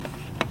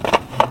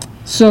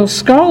So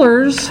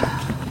scholars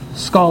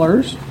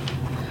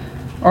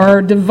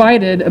are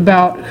divided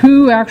about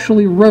who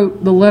actually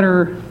wrote the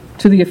letter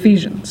to the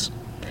Ephesians.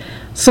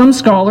 Some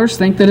scholars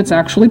think that it's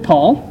actually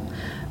Paul.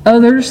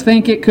 Others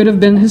think it could have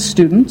been his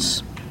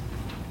students.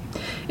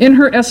 In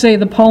her essay,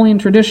 The Pauline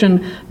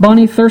Tradition,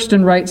 Bonnie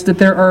Thurston writes that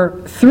there are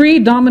three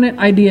dominant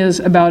ideas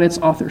about its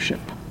authorship.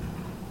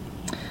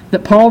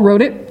 That Paul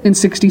wrote it in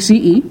 60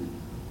 CE,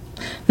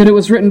 that it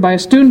was written by a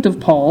student of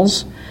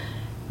Paul's,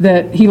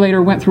 that he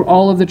later went through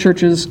all of the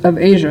churches of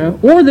Asia,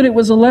 or that it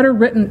was a letter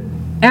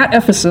written at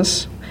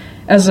Ephesus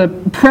as a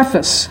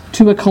preface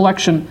to a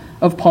collection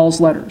of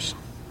Paul's letters.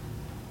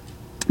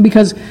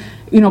 Because,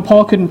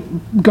 Paul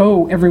couldn't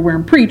go everywhere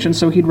and preach, and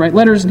so he'd write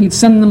letters and he'd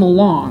send them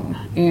along.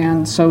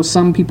 And so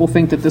some people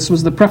think that this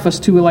was the preface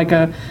to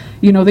the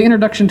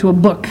introduction to a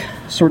book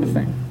sort of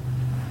thing.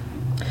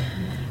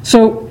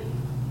 So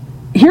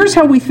here's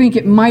how we think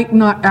it might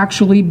not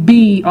actually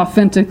be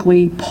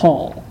authentically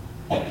Paul.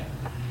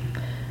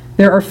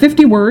 There are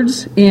 50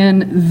 words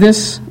in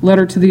this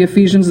letter to the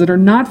Ephesians that are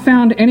not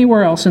found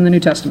anywhere else in the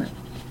New Testament.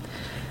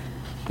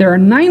 There are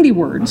 90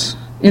 words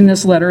in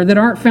this letter that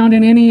aren't found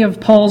in any of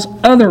Paul's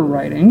other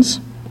writings.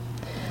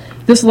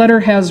 This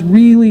letter has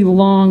really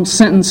long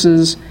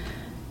sentences,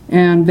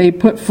 and they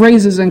put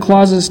phrases and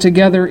clauses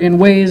together in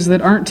ways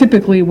that aren't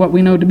typically what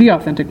we know to be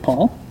authentic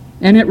Paul.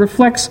 And it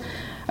reflects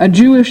a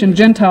Jewish and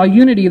Gentile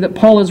unity that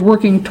Paul is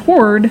working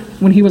toward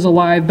when he was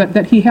alive, but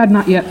that he had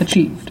not yet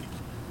achieved.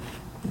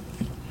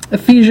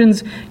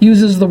 Ephesians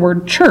uses the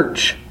word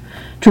church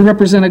to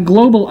represent a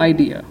global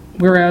idea,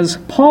 whereas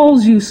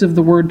Paul's use of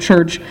the word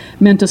church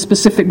meant a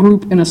specific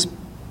group in a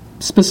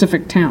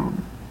specific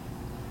town.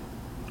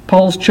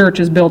 Paul's church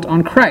is built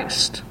on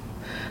Christ.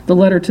 The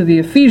letter to the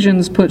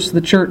Ephesians puts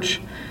the church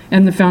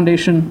and the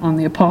foundation on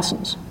the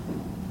apostles.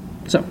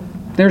 So,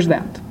 there's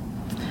that.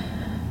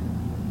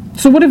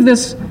 So what of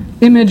this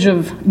image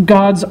of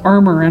God's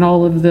armor and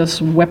all of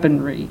this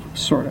weaponry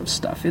sort of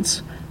stuff?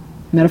 It's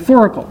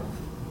metaphorical.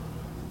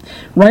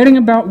 Writing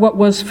about what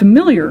was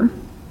familiar,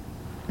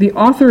 the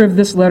author of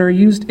this letter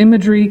used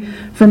imagery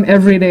from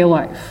everyday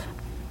life.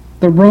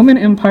 The Roman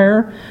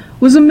Empire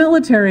was a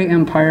military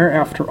empire,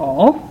 after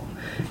all,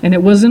 and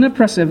it was an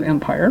oppressive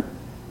empire.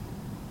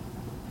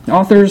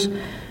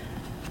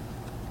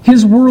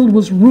 His world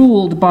was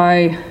ruled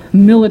by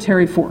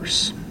military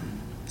force,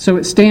 so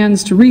it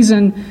stands to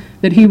reason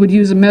that he would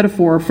use a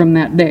metaphor from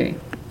that day.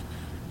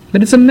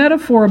 But it's a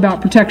metaphor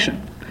about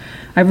protection.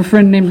 I have a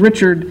friend named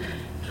Richard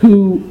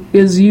who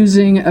is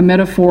using a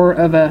metaphor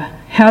of a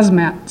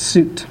hazmat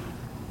suit.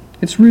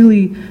 It's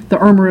really the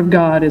armor of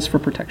God is for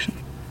protection.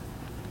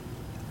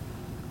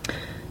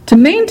 To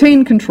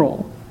maintain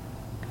control,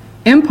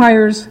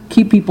 empires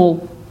keep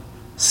people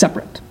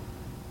separate.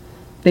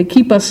 They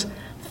keep us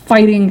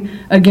fighting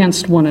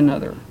against one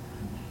another.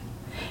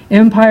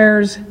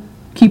 Empires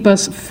keep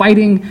us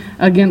fighting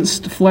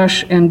against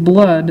flesh and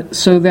blood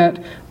so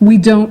that we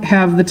don't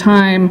have the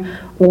time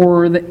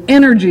or the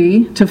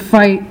energy to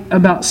fight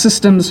about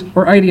systems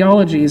or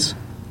ideologies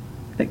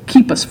that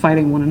keep us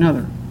fighting one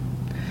another.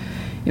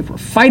 If we're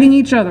fighting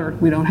each other,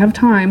 we don't have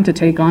time to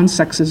take on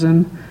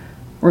sexism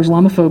or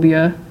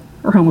Islamophobia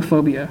or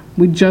homophobia.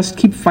 We just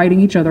keep fighting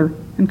each other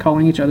and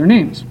calling each other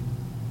names.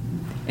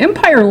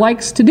 Empire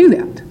likes to do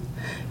that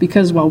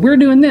because while we're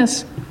doing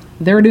this,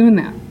 they're doing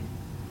that.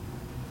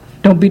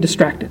 Don't be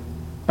distracted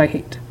by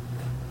hate.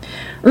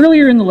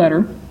 Earlier in the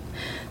letter,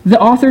 the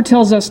author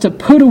tells us to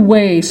put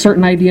away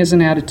certain ideas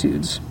and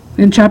attitudes.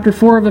 In chapter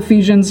 4 of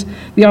Ephesians,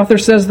 the author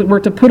says that we're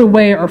to put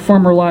away our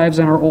former lives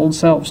and our old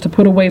selves, to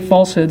put away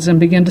falsehoods and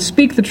begin to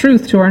speak the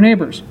truth to our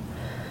neighbors.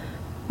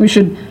 We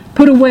should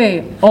put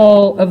away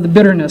all of the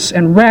bitterness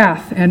and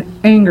wrath and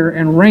anger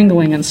and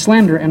wrangling and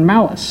slander and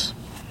malice.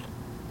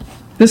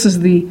 This is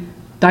the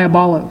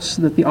diabolos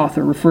that the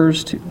author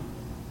refers to.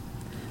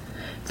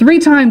 3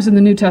 times in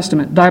the New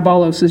Testament,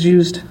 diabolos is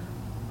used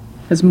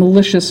as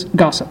malicious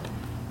gossip,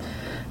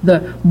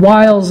 the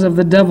wiles of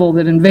the devil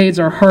that invades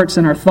our hearts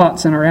and our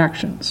thoughts and our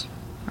actions,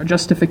 our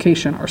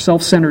justification, our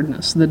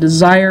self-centeredness, the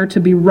desire to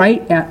be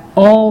right at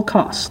all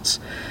costs,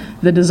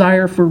 the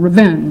desire for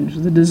revenge,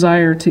 the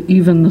desire to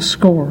even the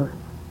score.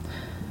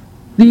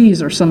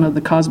 These are some of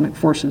the cosmic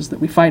forces that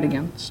we fight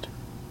against.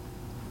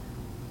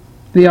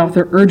 The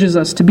author urges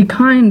us to be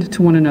kind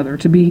to one another,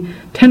 to be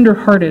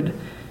tender-hearted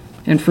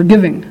and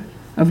forgiving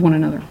of one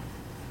another.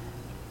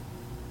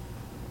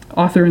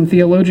 Author and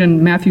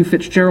theologian Matthew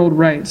Fitzgerald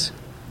writes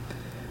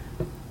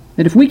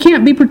that if we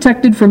can't be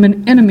protected from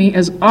an enemy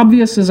as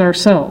obvious as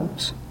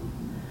ourselves,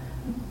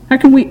 how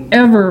can we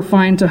ever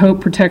find to hope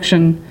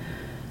protection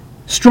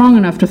strong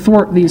enough to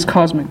thwart these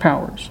cosmic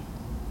powers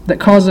that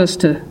cause us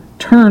to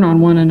turn on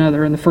one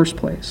another in the first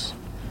place?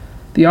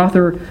 The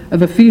author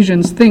of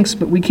Ephesians thinks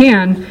but we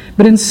can,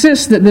 but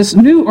insists that this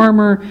new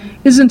armor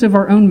isn't of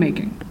our own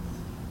making.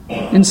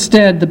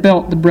 Instead, the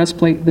belt, the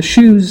breastplate, the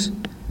shoes,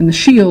 and the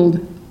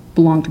shield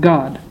belong to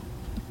God.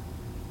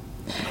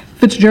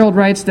 Fitzgerald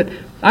writes that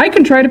I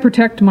can try to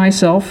protect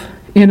myself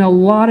in a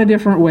lot of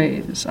different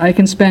ways. I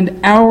can spend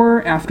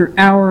hour after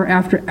hour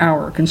after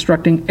hour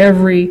constructing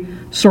every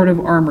sort of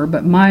armor,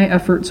 but my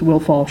efforts will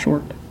fall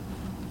short.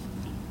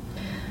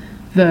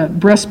 The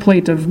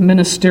breastplate of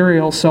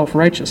ministerial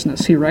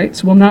self-righteousness, he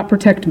writes, will not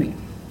protect me.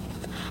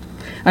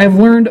 I have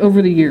learned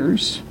over the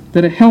years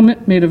that a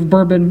helmet made of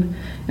bourbon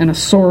and a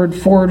sword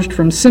forged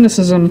from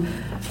cynicism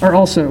are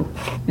also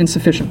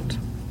insufficient,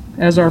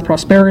 as are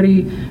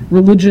prosperity,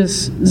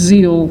 religious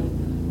zeal,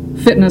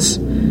 fitness,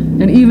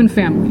 and even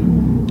family.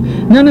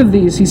 None of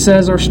these, he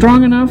says, are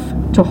strong enough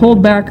to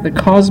hold back the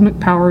cosmic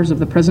powers of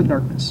the present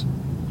darkness.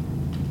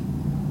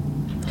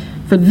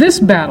 For this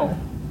battle,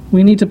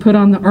 we need to put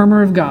on the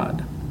armor of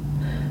God,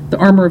 the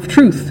armor of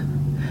truth,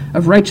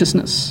 of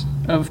righteousness,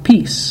 of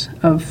peace,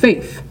 of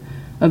faith,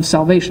 of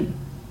salvation.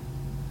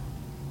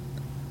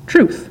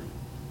 Truth.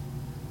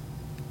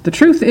 The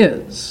truth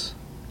is,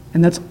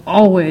 and that's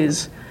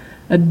always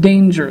a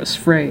dangerous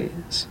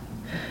phrase,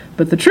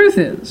 but the truth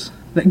is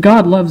that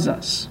God loves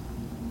us.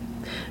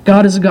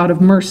 God is a God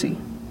of mercy.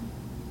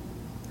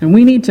 And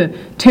we need to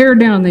tear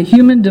down the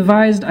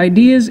human-devised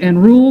ideas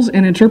and rules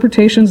and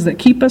interpretations that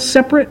keep us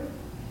separate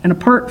and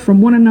apart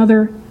from one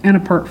another and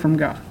apart from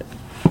God.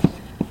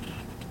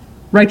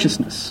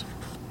 Righteousness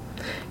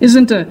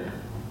isn't a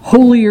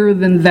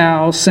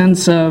holier-than-thou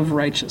sense of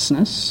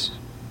righteousness.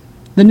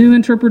 The New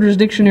Interpreter's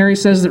Dictionary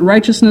says that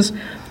righteousness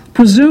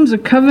presumes a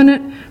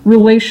covenant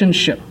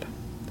relationship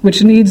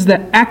which needs the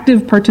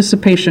active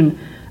participation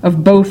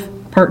of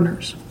both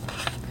partners.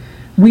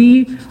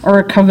 We are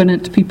a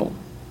covenant people.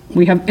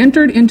 We have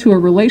entered into a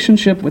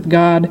relationship with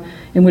God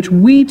in which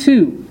we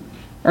too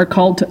are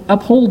called to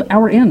uphold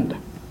our end.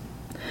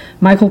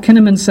 Michael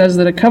Kinnaman says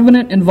that a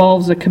covenant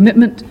involves a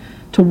commitment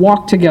to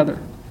walk together,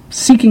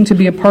 seeking to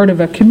be a part of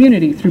a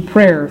community through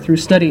prayer, through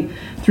study,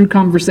 through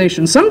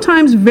conversation.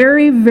 Sometimes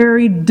very,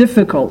 very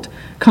difficult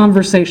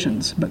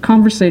conversations, but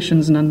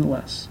conversations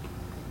nonetheless.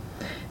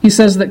 He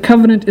says that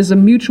covenant is a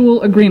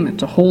mutual agreement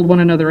to hold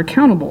one another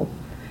accountable,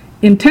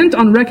 intent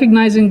on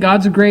recognizing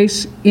God's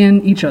grace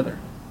in each other.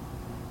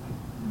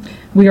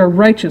 We are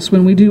righteous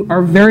when we do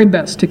our very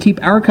best to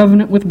keep our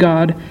covenant with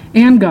God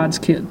and God's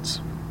kids.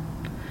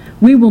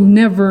 We will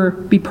never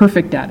be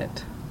perfect at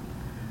it.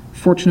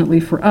 Fortunately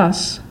for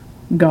us,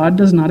 God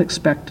does not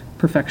expect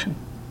perfection.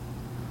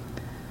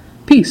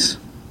 Peace.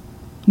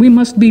 We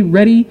must be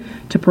ready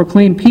to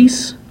proclaim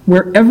peace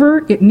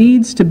wherever it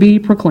needs to be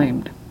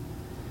proclaimed.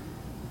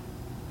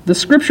 The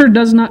Scripture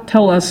does not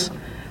tell us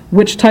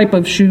which type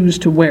of shoes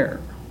to wear,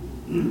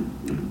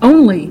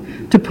 only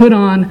to put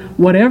on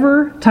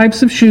whatever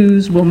types of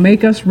shoes will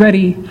make us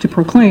ready to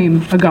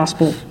proclaim a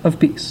gospel of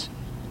peace.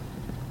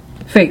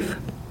 Faith.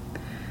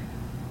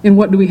 In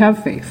what do we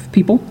have faith?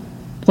 People,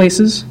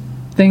 places,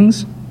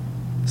 things,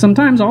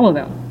 sometimes all of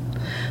that.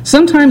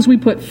 Sometimes we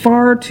put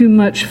far too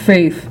much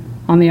faith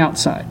on the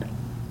outside.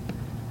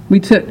 We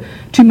put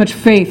too much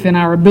faith in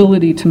our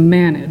ability to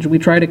manage. We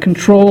try to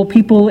control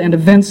people and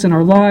events in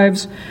our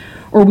lives,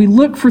 or we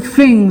look for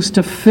things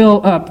to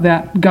fill up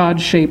that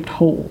God-shaped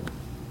hole.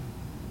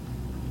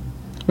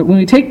 But when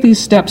we take these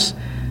steps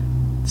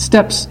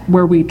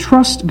where we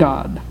trust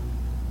God,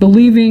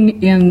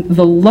 believing in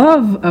the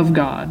love of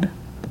God,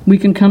 we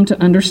can come to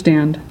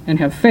understand and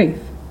have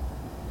faith.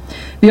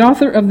 The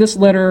author of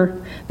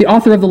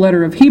the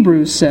letter of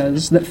Hebrews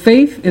says that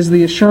faith is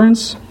the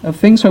assurance of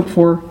things hoped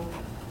for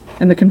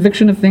and the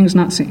conviction of things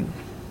not seen.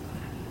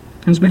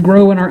 As we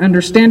grow in our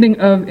understanding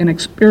of and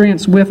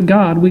experience with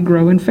God, we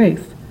grow in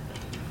faith.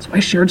 That's why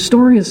shared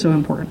story is so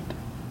important.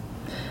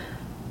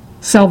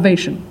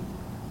 Salvation,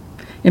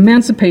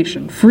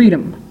 emancipation,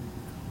 freedom.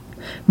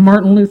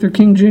 Martin Luther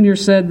King Jr.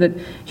 said that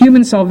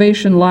human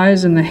salvation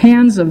lies in the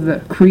hands of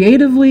the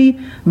creatively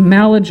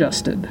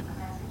maladjusted.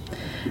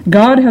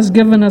 God has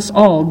given us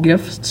all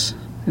gifts,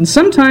 and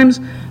sometimes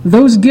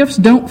those gifts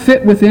don't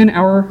fit within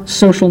our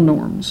social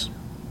norms.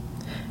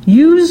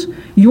 Use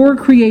your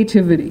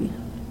creativity.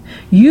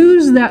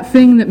 Use that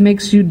thing that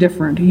makes you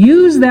different.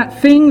 Use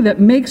that thing that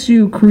makes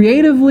you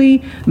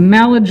creatively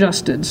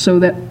maladjusted so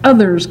that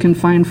others can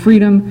find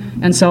freedom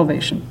and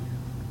salvation.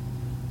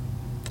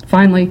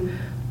 Finally,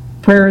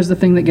 prayer is the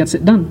thing that gets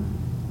it done.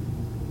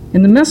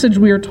 In the Message,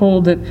 we are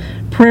told that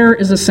prayer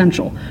is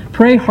essential.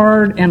 Pray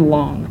hard and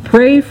long.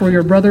 Pray for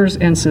your brothers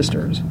and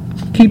sisters.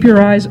 Keep your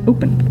eyes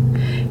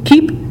open.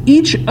 Keep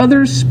each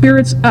other's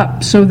spirits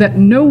up so that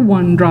no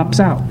one drops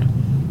out.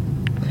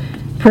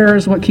 Prayer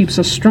is what keeps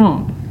us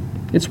strong.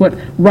 It's what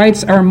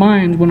rights our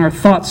mind when our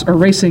thoughts are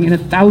racing in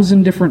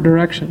 1,000 different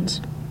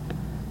directions.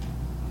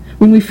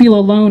 When we feel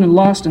alone and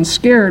lost and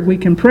scared, we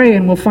can pray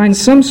and we'll find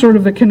some sort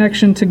of a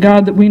connection to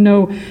God that we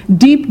know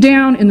deep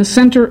down in the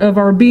center of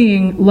our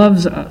being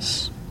loves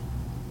us.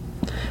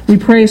 We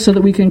pray so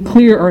that we can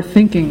clear our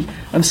thinking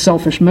of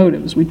selfish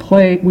motives. We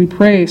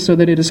pray so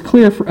that it is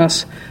clear for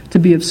us to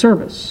be of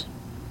service.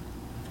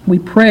 We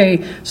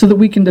pray so that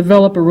we can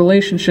develop a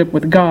relationship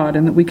with God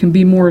and that we can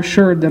be more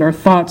assured that our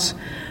thoughts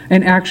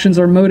and actions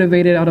are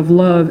motivated out of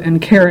love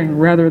and caring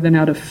rather than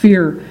out of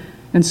fear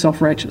and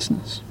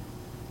self-righteousness.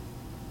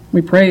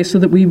 We pray so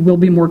that we will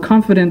be more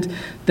confident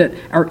that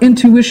our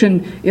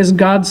intuition is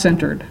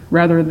God-centered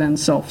rather than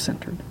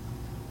self-centered.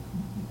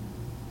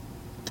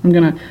 I'm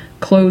going to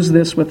close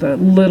this with a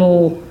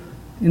little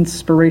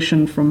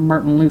inspiration from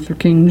Martin Luther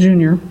King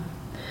Jr.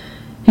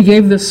 He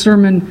gave this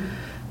sermon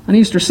on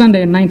Easter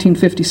Sunday in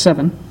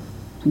 1957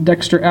 at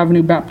Dexter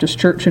Avenue Baptist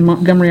Church in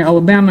Montgomery,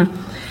 Alabama.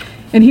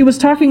 And he was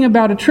talking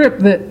about a trip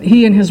that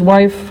he and his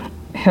wife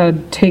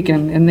had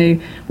taken, and they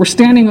were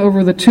standing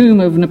over the tomb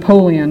of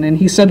Napoleon, and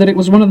he said that it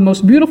was one of the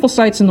most beautiful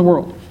sights in the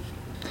world.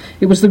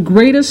 It was the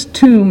greatest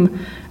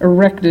tomb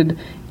erected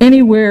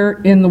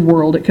anywhere in the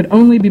world. It could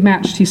only be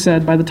matched, he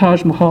said, by the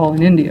Taj Mahal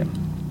in India.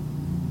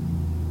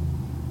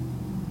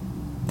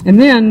 And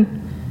then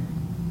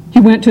he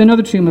went to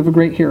another tomb of a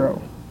great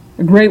hero,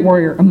 a great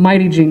warrior, a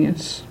mighty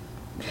genius.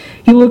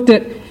 He looked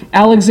at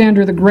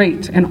Alexander the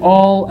Great and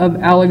all of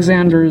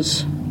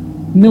Alexander's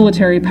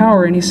military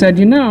power, and he said,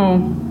 you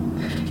know,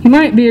 he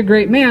might be a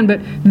great man,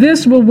 but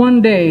this will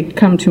one day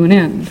come to an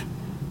end.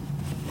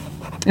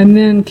 And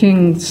then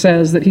King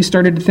says that he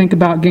started to think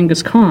about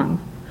Genghis Khan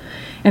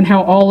and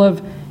how all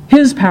of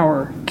his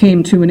power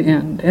came to an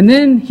end. And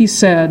then he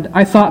said,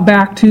 I thought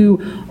back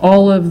to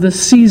all of the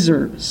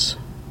Caesars.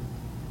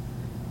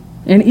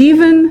 And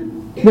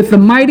even with the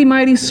mighty,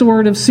 mighty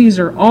sword of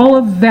Caesar, all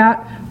of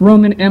that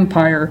Roman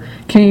Empire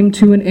came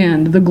to an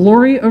end. The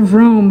glory of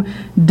Rome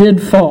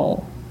did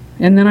fall.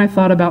 And then I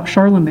thought about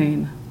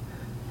Charlemagne,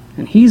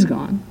 and he's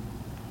gone.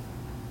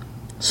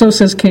 So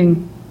says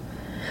King,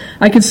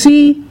 I could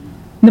see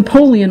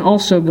Napoleon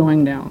also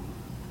going down,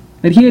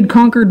 that he had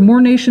conquered more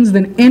nations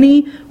than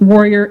any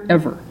warrior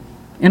ever.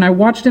 And I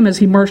watched him as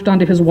he marched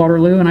onto his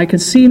Waterloo, and I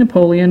could see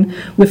Napoleon,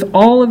 with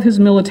all of his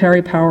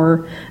military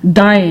power,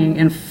 dying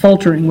and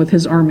faltering with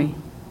his army.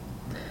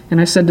 And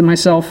I said to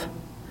myself,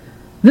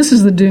 this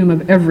is the doom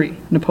of every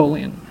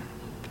Napoleon.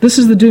 This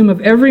is the doom of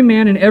every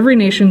man in every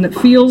nation that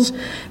feels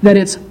that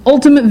its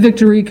ultimate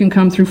victory can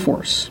come through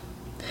force.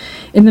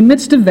 In the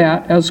midst of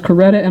that, as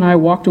Coretta and I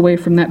walked away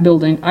from that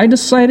building, I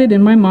decided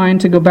in my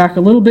mind to go back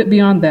a little bit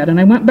beyond that, and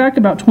I went back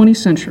about 20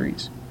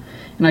 centuries,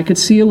 and I could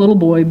see a little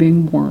boy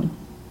being born.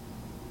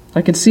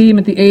 I could see him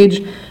at the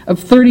age of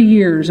 30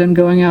 years and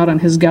going out on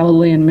his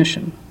Galilean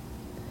mission.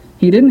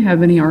 He didn't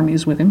have any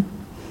armies with him.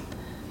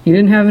 He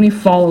didn't have any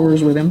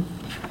followers with him.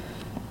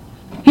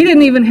 He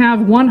didn't even have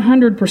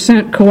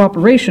 100%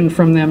 cooperation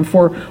from them,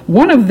 for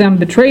one of them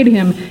betrayed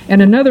him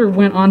and another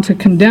went on to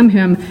condemn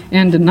him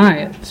and deny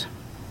it.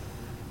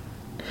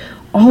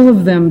 All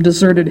of them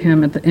deserted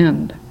him at the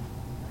end.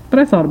 But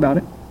I thought about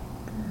it.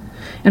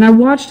 And I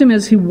watched him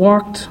as he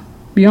walked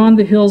beyond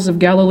the hills of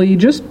Galilee,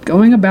 just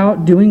going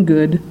about doing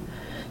good,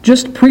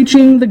 just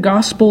preaching the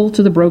gospel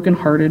to the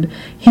brokenhearted,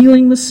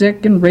 healing the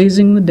sick and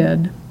raising the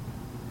dead.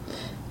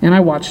 And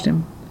I watched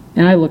him,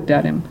 and I looked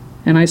at him,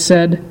 and I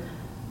said,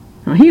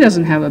 now, he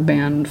doesn't have a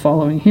band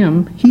following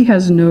him. He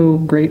has no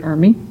great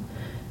army.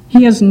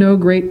 He has no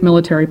great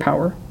military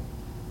power.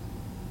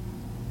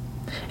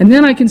 And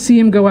then I can see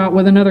him go out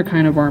with another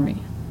kind of army.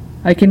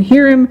 I can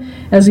hear him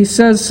as he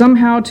says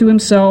somehow to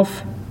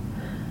himself,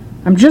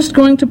 I'm just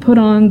going to put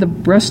on the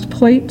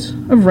breastplate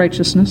of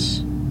righteousness,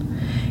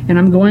 and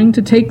I'm going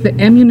to take the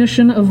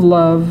ammunition of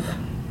love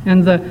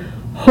and the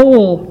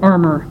whole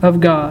armor of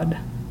God,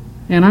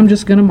 and I'm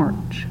just going to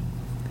march.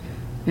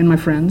 And my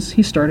friends,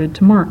 he started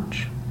to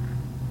march.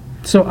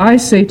 So I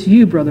say to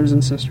you, brothers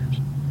and sisters,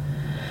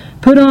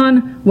 put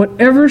on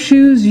whatever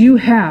shoes you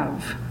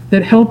have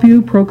that help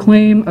you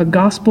proclaim a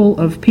gospel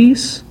of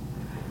peace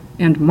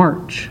and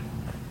march.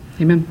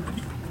 Amen.